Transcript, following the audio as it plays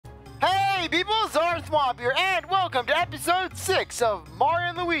Hey people, CzarThwomp here, and welcome to episode 6 of Mario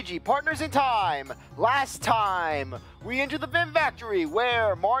and Luigi, Partners in Time. Last time, we entered the Vim Factory,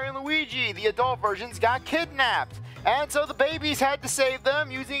 where Mario and Luigi, the adult versions, got kidnapped. And so the babies had to save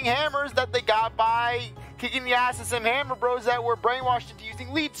them using hammers that they got by kicking the ass of some hammer bros that were brainwashed into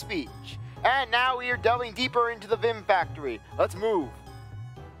using lead speech. And now we are delving deeper into the Vim Factory. Let's move.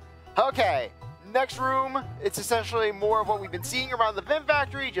 Okay. Next room, it's essentially more of what we've been seeing around the Vim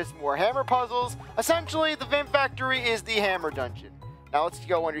Factory, just more hammer puzzles. Essentially, the Vim Factory is the hammer dungeon. Now let's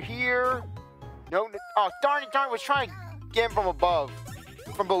go under here. No, oh, darn it, I was trying to get him from above.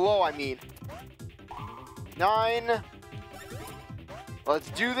 From below, I mean. 9. Let's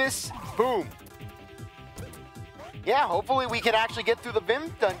do this. Boom. Yeah, hopefully we can actually get through the Vim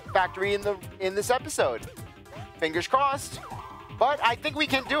Factory in this episode. Fingers crossed. But I think we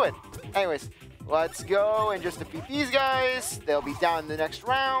can do it. Anyways. Let's go and just defeat these guys. They'll be down in the next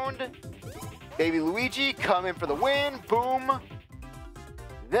round. Baby Luigi, come in for the win. Boom.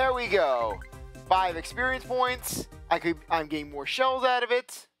 There we go. 5 experience points. I'm getting more shells out of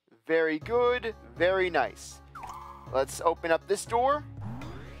it. Very good. Very nice. Let's open up this door.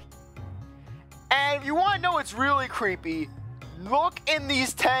 And if you want to know what's really creepy, look in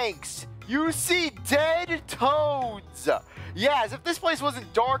these tanks. You see dead toads. Yeah, as if this place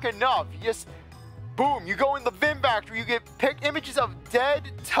wasn't dark enough. You just... Boom, you go in the Vim Factory, you get picked images of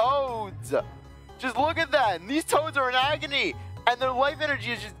dead toads. Just look at that. And these toads are in agony. And their life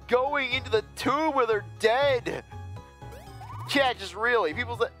energy is just going into the tube where they're dead. Yeah, just really.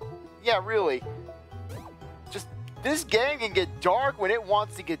 Yeah, really. Just, this game can get dark when it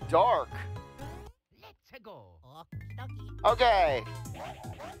wants to get dark. Let's go. Okay.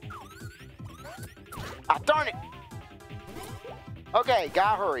 Ah, darn it. Okay,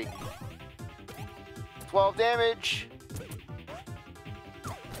 gotta hurry. 12 damage.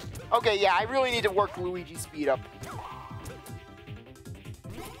 Okay, yeah, I really need to work Luigi's speed up.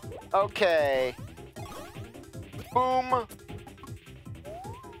 Okay. Boom.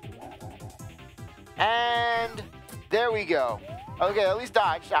 And there we go. Okay, at least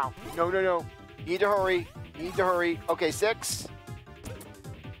dodge. Ow. No, no, no. Need to hurry. Need to hurry. Okay, 6.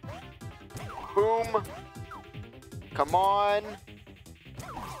 Boom. Come on.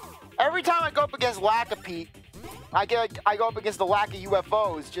 Every time I go up against Lack-a-Pete, I go up against the lack of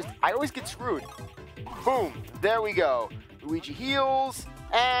UFOs, I always get screwed. Boom, there we go. Luigi heals,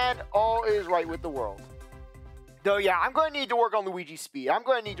 and all is right with the world. Though, yeah, I'm going to need to work on Luigi's speed. I'm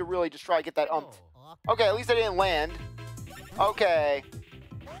going to need to really just try to get that umph. Okay, at least I didn't land. Okay.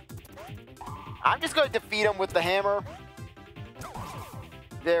 I'm just going to defeat him with the hammer.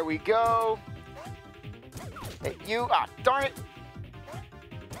 There we go. Hey, you, darn it.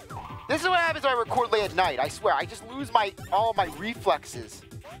 This is what happens when I record late at night. I swear, I just lose all my reflexes.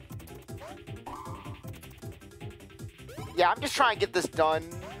 Yeah, I'm just trying to get this done.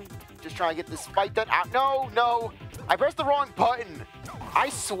 Just trying to get this fight done. No, no. I pressed the wrong button. I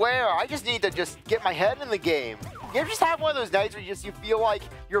swear, I just need to just get my head in the game. You ever just have one of those nights where you feel like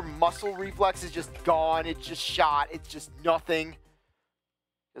your muscle reflex is just gone. It's just shot. It's just nothing.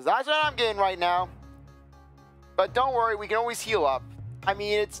 Because that's what I'm getting right now. But don't worry, we can always heal up. I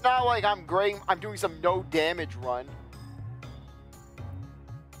mean, it's not like I'm doing some no damage run.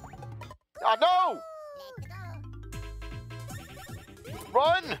 Oh, no!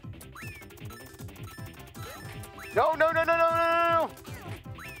 Run! No, no, no, no, no, no,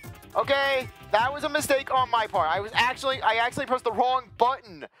 no! Okay, that was a mistake on my part. I actually pressed the wrong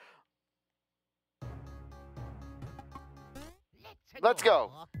button. Let's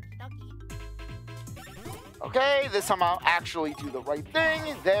go. Okay, this time I'll actually do the right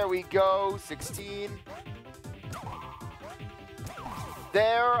thing. There we go, 16.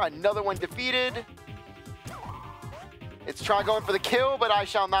 There, another one defeated. It's trying going for the kill, but I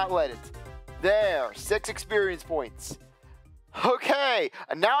shall not let it. There, 6 experience points. Okay,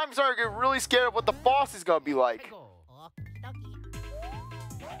 and now I'm starting to get really scared of what the boss is gonna be like.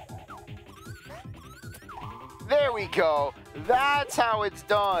 There we go. That's how it's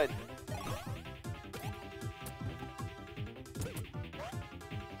done.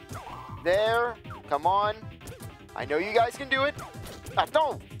 There, come on. I know you guys can do it. Ah,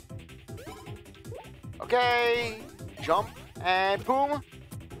 don't. Okay, jump and boom.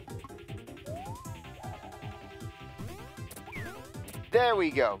 There we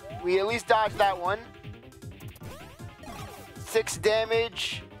go. We at least dodged that one. 6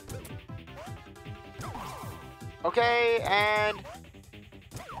 damage. Okay, and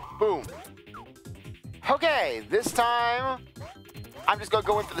boom. Okay, this time I'm just gonna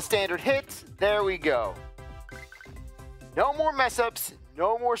go in for the standard hit. There we go. No more mess ups,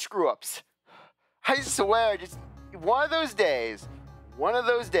 no more screw ups. I swear, just one of those days. One of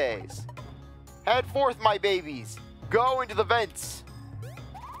those days. Head forth, my babies. Go into the vents.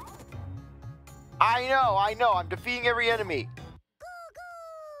 I know. I'm defeating every enemy.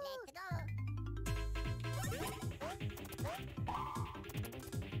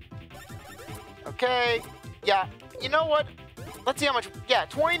 Okay. Yeah. You know what? Let's see how much. Yeah,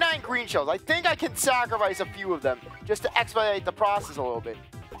 29 green shells. I think I can sacrifice a few of them just to expedite the process a little bit.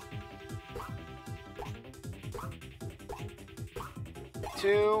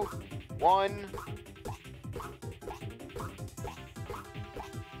 2, 1.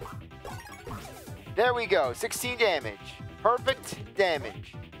 There we go. 16 damage. Perfect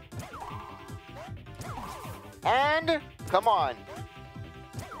damage. And come on.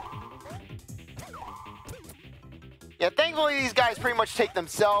 Yeah, thankfully these guys pretty much take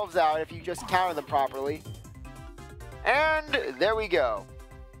themselves out if you just counter them properly. And there we go.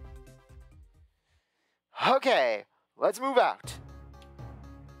 Okay, let's move out.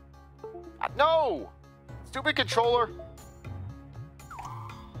 No! Stupid controller.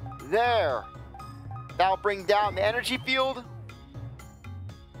 There. That'll bring down the energy field.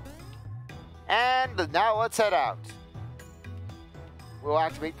 And now let's head out. We'll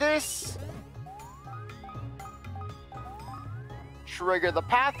activate this. Trigger the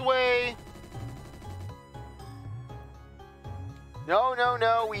pathway. No,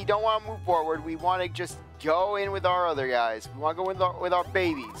 we don't want to move forward. We want to just go in with our other guys. We want to go with our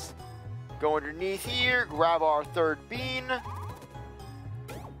babies. Go underneath here, grab our third bean.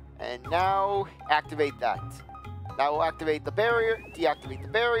 And now activate that. That will activate the barrier, deactivate the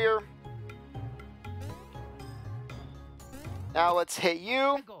barrier. Now let's hit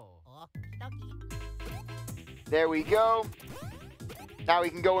you. There we go. Now we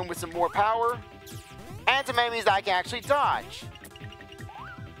can go in with some more power. And some enemies that I can actually dodge.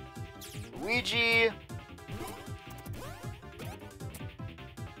 Luigi.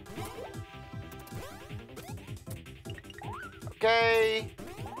 Okay.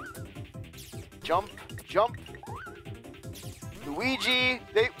 Jump. Luigi.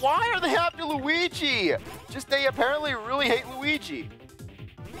 Why are they after Luigi? Just they apparently really hate Luigi.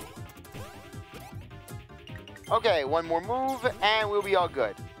 Okay, one more move, and we'll be all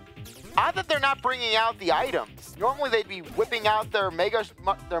good. Odd that they're not bringing out the items. Normally they'd be whipping out their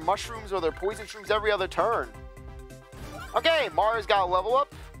mushrooms or their poison shrooms every other turn. Okay, Mario's got a level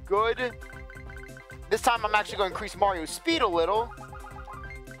up. Good. This time I'm actually going to increase Mario's speed a little.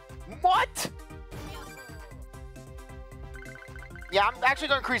 What? Yeah, I'm actually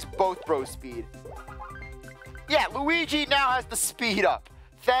going to increase both Bro's speed. Yeah, Luigi now has the speed up.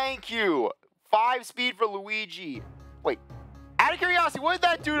 Thank you. 5 speed for Luigi. Wait, out of curiosity, what did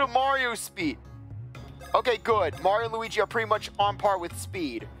that do to Mario's speed? Okay, good. Mario and Luigi are pretty much on par with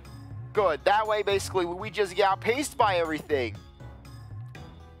speed. Good. That way, basically, Luigi doesn't get outpaced by everything.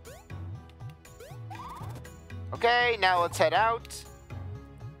 Okay, now let's head out.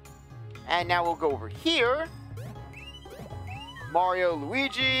 And now we'll go over here. Mario,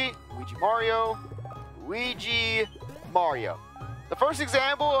 Luigi. Luigi, Mario. Luigi, Mario. The first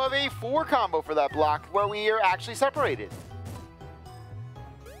example of a 4 combo for that block where we are actually separated.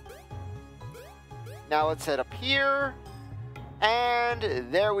 Now let's head up here.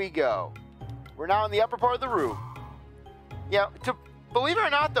 And there we go. We're now in the upper part of the room. Yeah, believe it or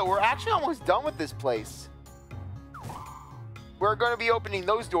not though, we're actually almost done with this place. We're going to be opening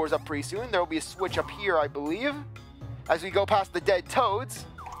those doors up pretty soon. There will be a switch up here, I believe, as we go past the dead toads.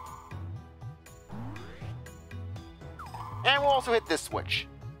 And we'll also hit this switch.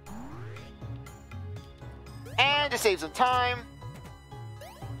 And to save some time,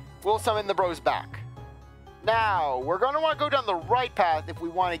 we'll summon the bros back. Now, we're going to want to go down the right path if we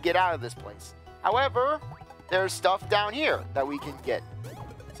want to get out of this place. However, there's stuff down here that we can get,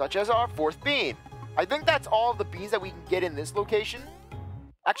 such as our 4th bean. I think that's all of the beans that we can get in this location.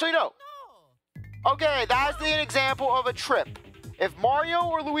 Actually, no. Okay, that's an example of a trip. If Mario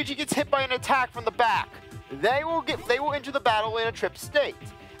or Luigi gets hit by an attack from the back, they will enter the battle in a trip state.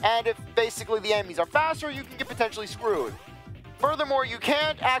 And if basically the enemies are faster, you can get potentially screwed. Furthermore, you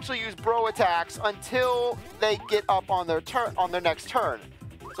can't actually use bro attacks until they get up on their next turn.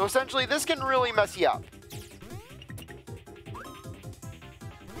 So essentially, this can really mess you up.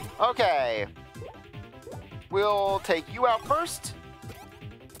 Okay. We'll take you out first.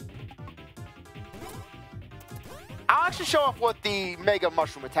 I'll actually show off what the Mega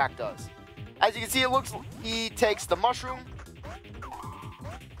Mushroom attack does. As you can see, he takes the mushroom,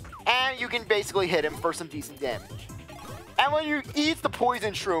 and you can basically hit him for some decent damage. And when he eats the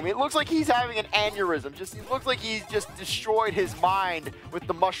poison shroom, it looks like he's having an aneurysm. It looks like he's just destroyed his mind with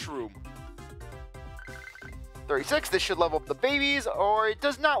the mushroom. 36. This should level up the babies, or it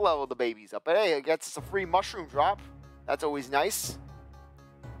does not level the babies up. But hey, it gets us a free mushroom drop. That's always nice.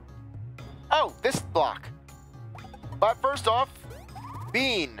 Oh, this block. But first off,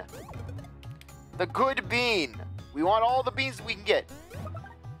 bean. The good bean. We want all the beans we can get.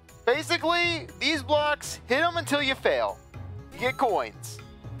 Basically, these blocks, hit them until you fail. You get coins.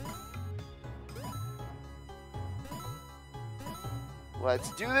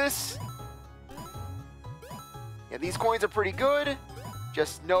 Let's do this. Yeah, these coins are pretty good.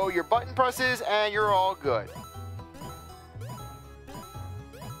 Just know your button presses and you're all good.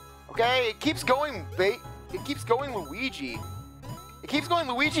 Okay, it keeps going, it keeps going Luigi. It keeps going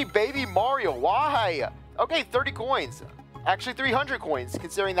Luigi, baby Mario. Why? Okay, 30 coins. Actually, 300 coins,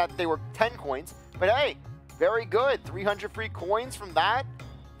 considering that they were 10 coins. But hey, very good. 300 free coins from that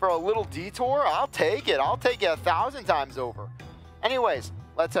for a little detour. I'll take it. I'll take it 1,000 times over. Anyways,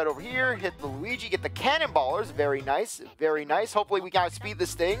 let's head over here, hit the Luigi, get the cannonballers. Very nice, very nice. Hopefully we can outspeed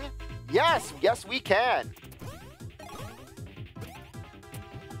this thing. Yes, yes we can.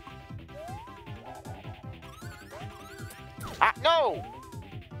 Ah, no!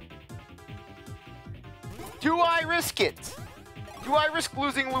 Do I risk it? Do I risk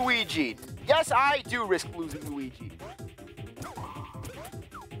losing Luigi? Yes, I do risk losing Luigi.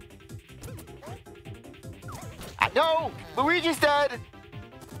 Ah, no! Luigi's dead!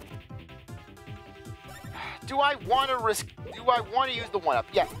 Do I want to risk... Do I want to use the 1-up?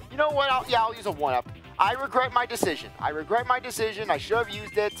 Yeah, you know what? I'll use a 1-up. I regret my decision. I regret my decision. I should have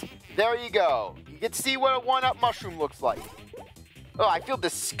used it. There you go. You get to see what a 1-up mushroom looks like. Oh, I feel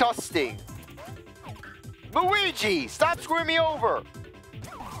disgusting. Luigi, stop screwing me over.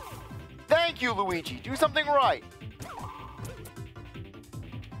 Thank you, Luigi. Do something right.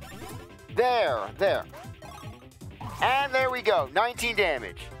 There. And there we go. 19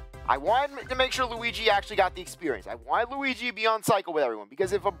 damage. I wanted to make sure Luigi actually got the experience. I wanted Luigi to be on cycle with everyone,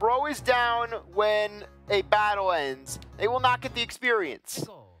 because if a bro is down when a battle ends, they will not get the experience.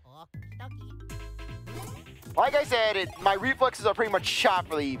 Like I said, my reflexes are pretty much shot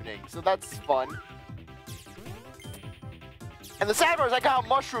for the evening, so that's fun. And the sad part is I got a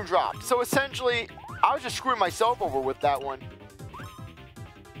mushroom drop, so essentially, I was just screwing myself over with that one.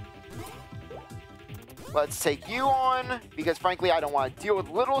 Let's take you on, because frankly, I don't want to deal with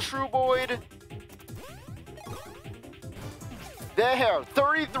little Shrooboid. There,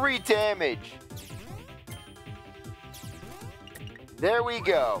 33 damage. There we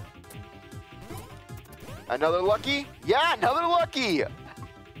go. Another lucky? Yeah, another lucky!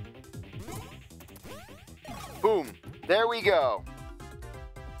 Boom. There we go.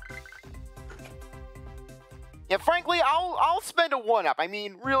 Yeah, frankly, I'll spend a 1-up. I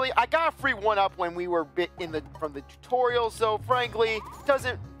mean, really, I got a free 1-up when we were from the tutorial, so frankly,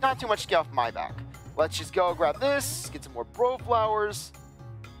 not too much to get off my back. Let's just go grab this, get some more bro flowers.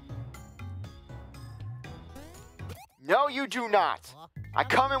 No, you do not. I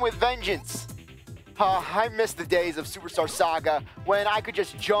come in with vengeance. I miss the days of Superstar Saga when I could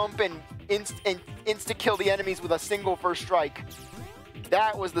just jump and insta-kill the enemies with a single first strike.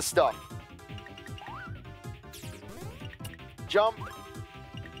 That was the stuff. Jump.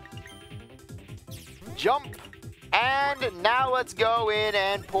 Jump. And now let's go in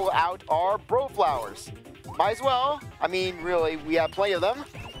and pull out our bro flowers. Might as well. I mean, really, we have plenty of them.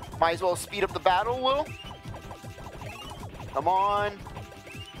 Might as well speed up the battle a little. Come on.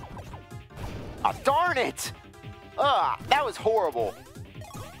 Ah, darn it! That was horrible.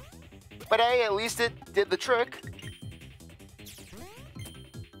 But hey, at least it did the trick.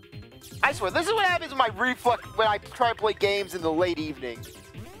 I swear, this is what happens with my reflex when I try to play games in the late evening.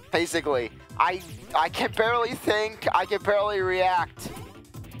 Basically, I can barely think, I can barely react.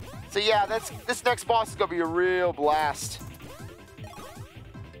 So yeah, this next boss is gonna be a real blast.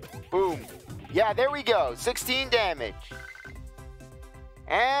 Boom. Yeah, there we go. 16 damage.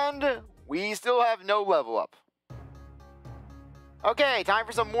 And we still have no level up. Okay, time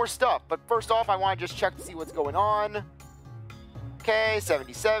for some more stuff. But first off, I want to just check to see what's going on. Okay,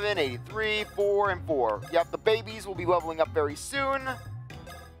 77, 83, 4, and 4. Yep, the babies will be leveling up very soon.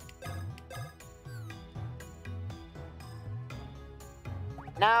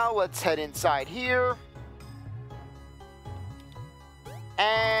 Now, let's head inside here.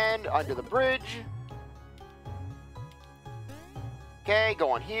 And under the bridge. Okay,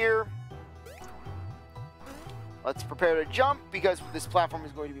 go on here. Let's prepare to jump, because this platform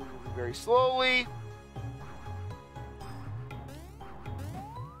is going to be moving very slowly.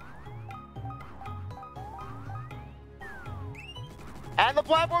 And the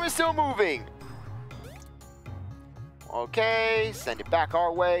platform is still moving. Okay, send it back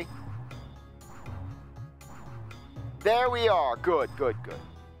our way. There we are. Good, good, good.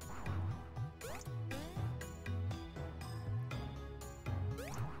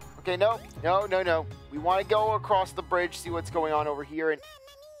 Okay, no. We want to go across the bridge, see what's going on over here.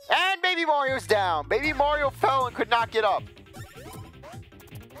 And Baby Mario's down. Baby Mario fell and could not get up.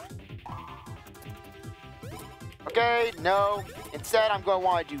 Okay, no. Instead, I'm going to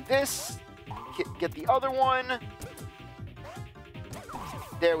want to do this. Get the other one.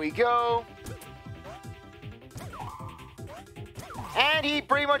 There we go. And he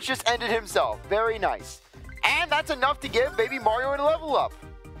pretty much just ended himself. Very nice. And that's enough to give Baby Mario a level up.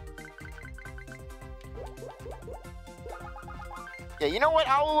 Yeah, you know what?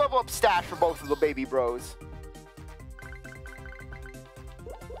 I'll level up stats for both of the baby bros.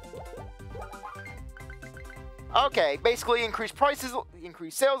 Okay, basically increase prices,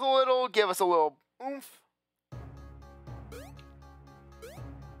 increase sales a little, give us a little oomph.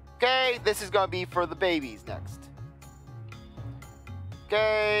 Okay, this is going to be for the babies next.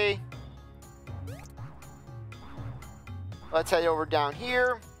 Okay. Let's head over down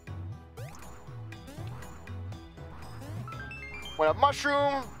here. Went up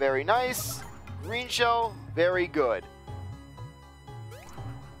mushroom, very nice. Green shell, very good.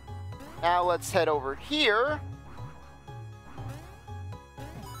 Now let's head over here.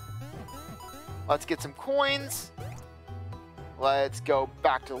 Let's get some coins. Let's go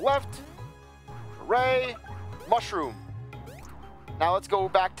back to the left. Hooray. Mushroom. Now let's go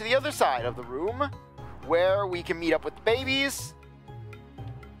back to the other side of the room where we can meet up with the babies.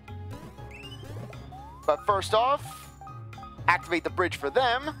 But first off, activate the bridge for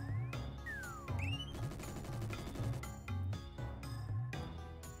them.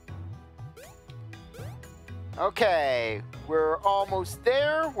 Okay, we're almost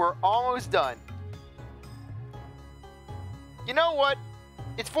there. We're almost done. You know what?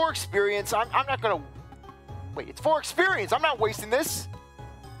 It's for experience. I'm not gonna... Wait, it's for experience. I'm not wasting this.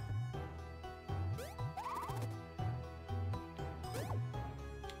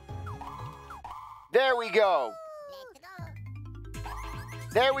 There we go.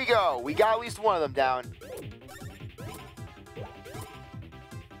 There we go. We got at least one of them down.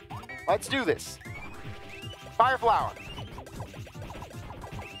 Let's do this. Fire flower.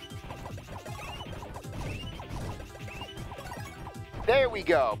 There we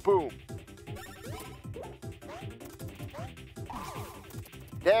go. Boom.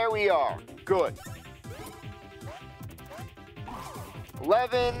 There we are. Good.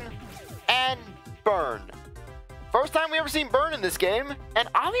 11 and burn. First time we ever seen burn in this game, and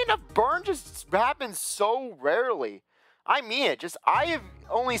oddly enough, burn just happens so rarely. I mean it. I have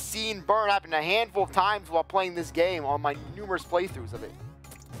only seen burn happen a handful of times while playing this game on my numerous playthroughs of it.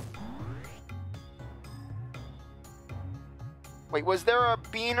 Wait, was there a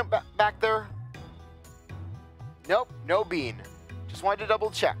bean back there? Nope, no bean. Just wanted to double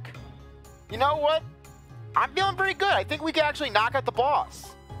check. You know what? I'm feeling pretty good. I think we can actually knock out the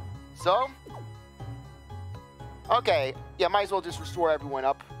boss. So, okay, yeah, might as well just restore everyone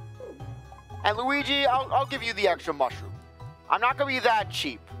up. And Luigi, I'll give you the extra mushroom. I'm not gonna be that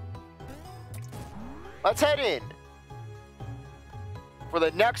cheap. Let's head in. For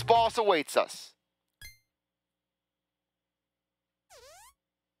the next boss awaits us.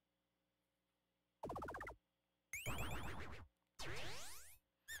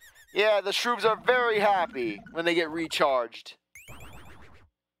 Yeah, the Shroobs are very happy when they get recharged.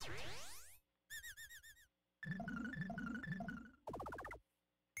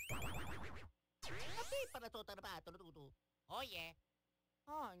 Oh yeah.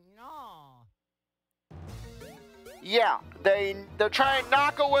 Oh no. Yeah, they're trying to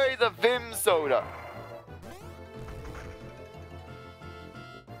knock away the Vim soda.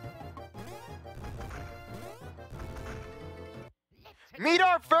 Meet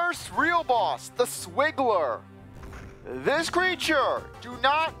our first real boss, the Swiggler. This creature, do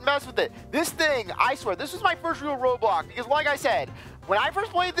not mess with it. This thing, I swear, this was my first real roadblock because like I said, when I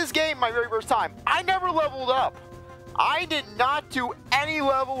first played this game my very first time, I never leveled up. I did not do any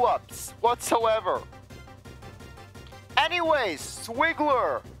level ups whatsoever. Anyways,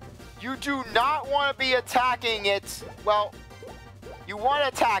 Swiggler, you do not want to be attacking it. Well, you want to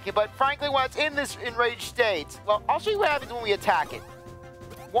attack it, but frankly, when it's in this enraged state, well, I'll show you what happens when we attack it.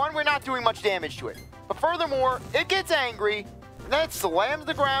 One, we're not doing much damage to it. But furthermore, it gets angry, and then it slams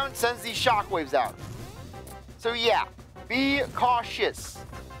the ground, sends these shockwaves out. So yeah, be cautious.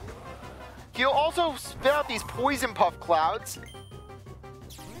 He'll also spit out these poison puff clouds.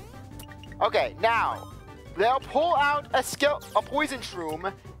 Okay, now, they'll pull out a poison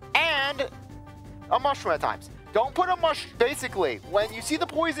shroom and a mushroom at times. Don't put a basically, when you see the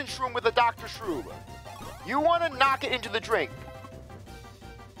poison shroom with the Dr. Shroob, You want to knock it into the drink.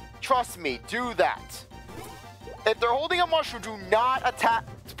 Trust me, do that. If they're holding a mushroom, do not attack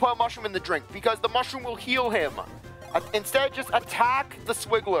to put a mushroom in the drink because the mushroom will heal him. Instead, just attack the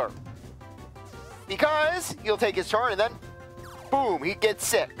Swiggler. Because he'll take his turn and then, boom, he gets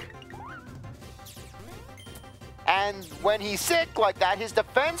sick. And when he's sick like that, his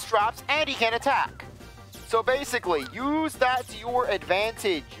defense drops and he can't attack. So basically, use that to your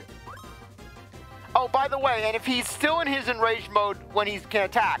advantage. Oh, by the way, and if he's still in his enraged mode when he can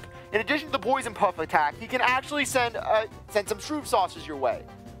attack, in addition to the poison puff attack, he can actually send some Shroob Saucers your way.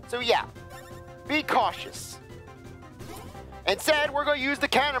 So yeah, be cautious. Instead, we're going to use the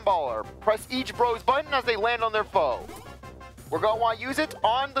Cannonballer. Press each bro's button as they land on their foe. We're going to want to use it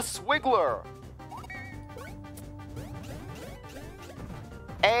on the Swiggler.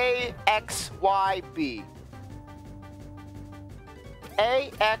 A, X, Y, B.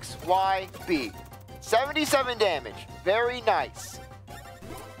 A, X, Y, B. 77 damage. Very nice.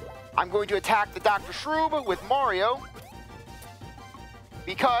 I'm going to attack the Dr. Shroob with Mario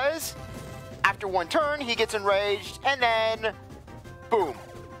because after one turn, he gets enraged and then boom.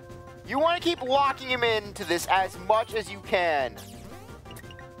 You want to keep locking him into this as much as you can.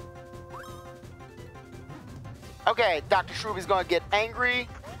 Okay, Dr. Shroob is going to get angry.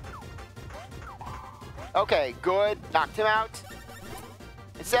 Okay, good. Knocked him out.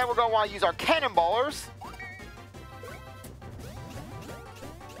 Instead, we're going to want to use our Cannonballers.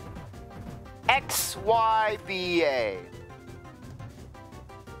 X, Y, B, A.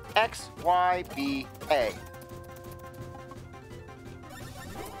 X, Y, B, A.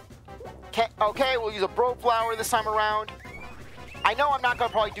 Okay, we'll use a Bro Flower this time around. I know I'm not going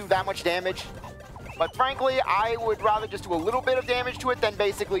to probably do that much damage, but frankly, I would rather just do a little bit of damage to it than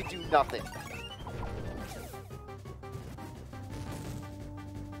basically do nothing.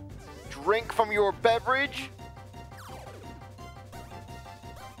 Drink from your beverage.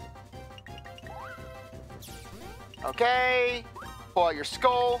 Okay, pull out your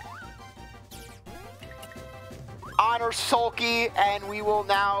skull. Honor Sulky, and we will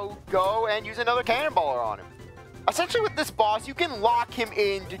now go and use another Cannonballer on him. Essentially with this boss, you can lock him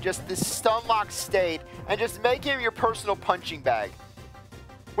into just this stun lock state and just make him your personal punching bag.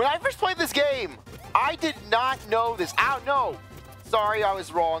 When I first played this game, I did not know this. No. Sorry, I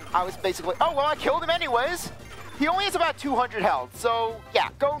was wrong. I was basically, oh, well, I killed him anyways. He only has about 200 health, so yeah,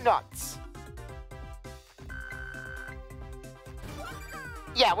 go nuts.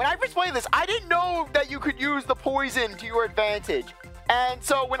 Yeah, when I first played this, I didn't know that you could use the poison to your advantage. And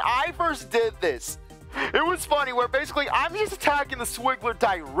so when I first did this, it was funny where basically I'm just attacking the Swiggler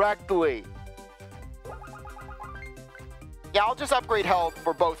directly. Yeah, I'll just upgrade health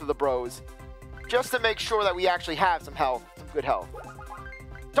for both of the bros, just to make sure that we actually have some health, some good health.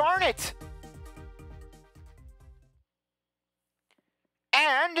 Darn it!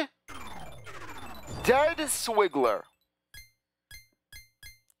 And dead Swiggler.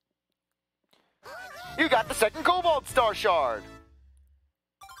 You got the second Cobalt Star shard.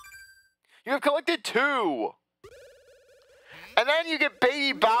 You have collected 2. And then you get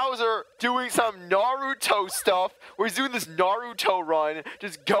Baby Bowser doing some Naruto stuff, where he's doing this Naruto run,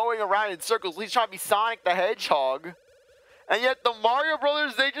 just going around in circles. He's trying to be Sonic the Hedgehog. And yet the Mario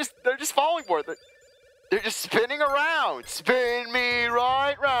Brothers, they're just falling for it. They're just spinning around. Spin me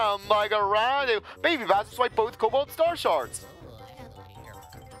right round like a round. Baby Bowser swiped both Cobalt Star shards.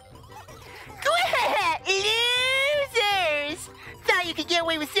 Losers! Thought you could get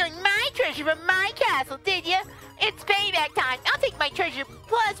away with stealing my treasure from my castle, did you? It's payback time. I'll take my treasure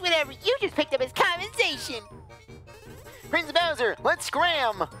plus whatever you just picked up as compensation. Prince Bowser, let's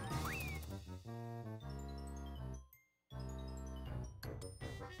scram!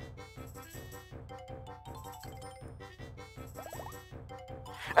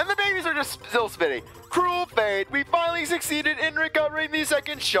 And the babies are just still spinning. Cruel fate, we finally succeeded in recovering the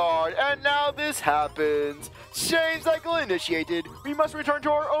second shard, and now this happens. Shame cycle initiated. We must return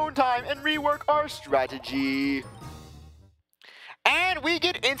to our own time and rework our strategy. And we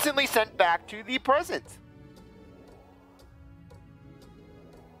get instantly sent back to the present.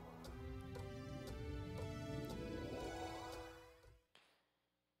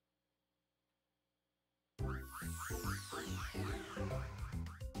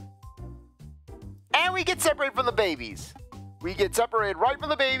 And we get separated from the babies. We get separated right from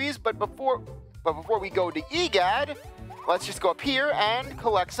the babies, but before we go to EGAD, let's just go up here and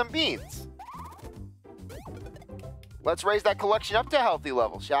collect some beans. Let's raise that collection up to a healthy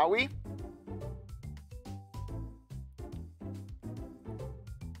level, shall we?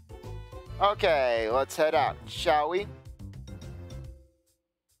 Okay, let's head out, shall we?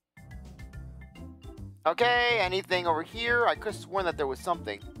 Okay, anything over here? I could have sworn that there was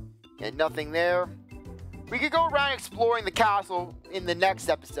something. And nothing there. We could go around exploring the castle in the next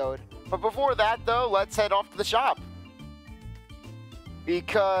episode. But before that, though, let's head off to the shop.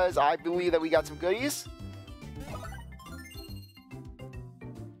 Because I believe that we got some goodies.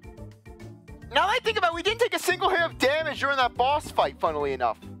 Now that I think about it, we didn't take a single hit of damage during that boss fight, funnily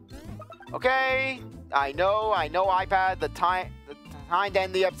enough. Okay, I know, iPad, the time to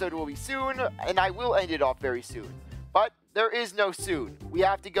end the episode will be soon, and I will end it off very soon. But there is no soon. We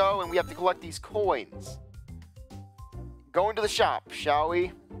have to go and we have to collect these coins. Go into the shop, shall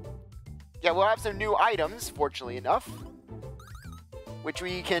we? Yeah, we'll have some new items, fortunately enough, which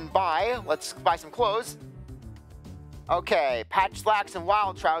we can buy. Let's buy some clothes. Okay, patch slacks and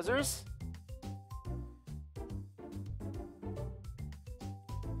wild trousers.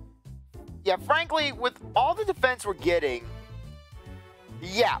 Yeah, frankly, with all the defense we're getting,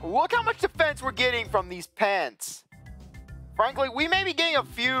 yeah, look how much defense we're getting from these pants. Frankly, we may be getting a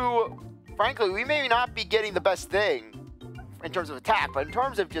few, we may not be getting the best thing in terms of attack, but in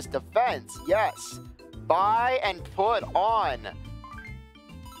terms of just defense, yes. Buy and put on.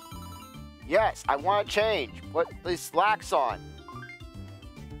 Yes, I want to change. Put these slacks on.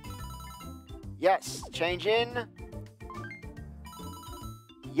 Yes, change in.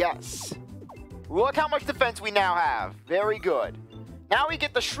 Yes. Look how much defense we now have. Very good. Now we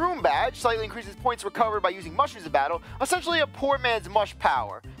get the Shroom badge, slightly increases points recovered by using mushrooms in battle, essentially a poor man's mush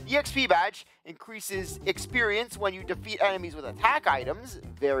power. The XP badge increases experience when you defeat enemies with attack items.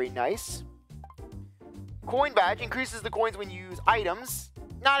 Very nice. Coin badge increases the coins when you use items.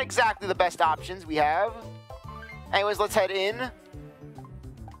 Not exactly the best options we have. Anyways, let's head in.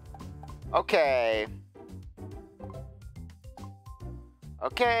 Okay.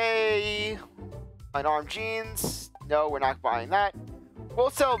 Okay. Unarmed jeans. No, we're not buying that. We'll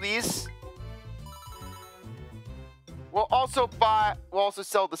sell these. We'll also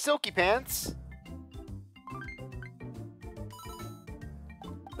sell the silky pants.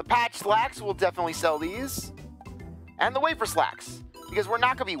 The patch slacks, we'll definitely sell these. And the wafer slacks, because we're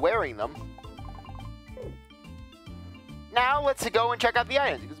not going to be wearing them. Now let's go and check out the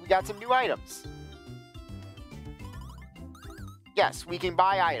items, because we got some new items. Yes, we can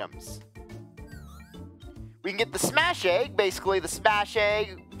buy items. We can get the Smash Egg. Basically, the Smash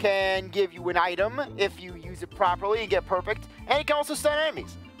Egg can give you an item if you use it properly and get perfect. And it can also stun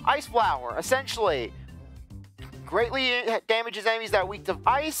enemies. Ice Flower, essentially, greatly damages enemies that are weak to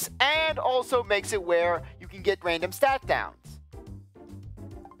ice and also makes it where you can get random stat downs.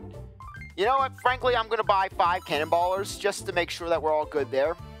 You know what? Frankly, I'm going to buy 5 Cannonballers just to make sure that we're all good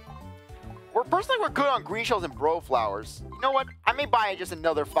there. Personally, we're good on green shells and bro flowers. You know what? I may buy just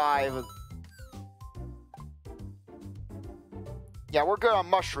another 5. Yeah, we're good on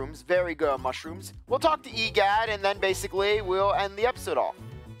mushrooms. Very good on mushrooms. We'll talk to EGAD, and then basically we'll end the episode off.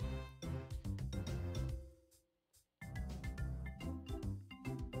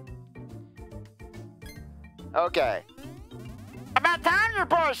 Okay. About time, you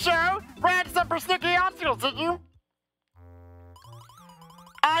poor show! Ran some persnickety obstacles, didn't you?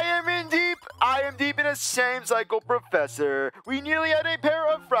 I am deep in a same cycle, Professor. We nearly had a pair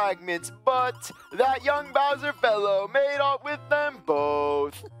of fragments, but that young Bowser fellow made off with them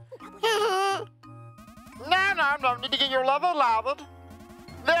both. No, need to get your level lathered.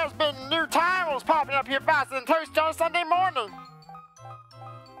 There's been new titles popping up here faster than toast on a Sunday morning.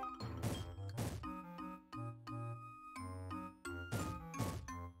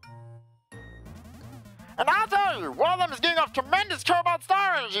 And I'll tell you, one of them is getting off tremendous Cobalt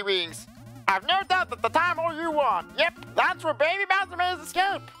Star energy readings. I've no doubt that the time hole you want. Yep, that's where Baby Bowser made his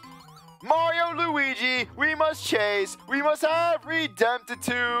escape. Mario, Luigi, we must chase. We must have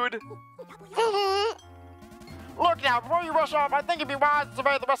redemptitude. Look now, before you rush off, I think it'd be wise to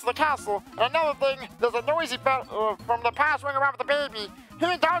survey the rest of the castle. And another thing, there's a noisy fellow from the past running around with the baby. He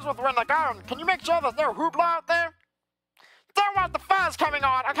and Dogsworth were in the garden. Can you make sure there's no hoopla out there? Don't want the fuzz coming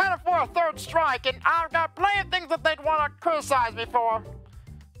on. I can't afford a third strike, and I've got plenty of things that they'd want to criticize me for.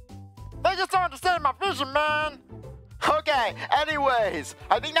 They just don't understand my vision, man. Okay, anyways,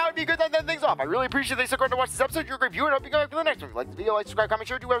 I think now would be a good time to end things off. I really appreciate that you stuck around to watch this episode. You're a great viewer, and I hope you go back to the next one. Like the video, like, subscribe, comment,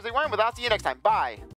 share, do whatever they want. With that, I'll see you next time. Bye.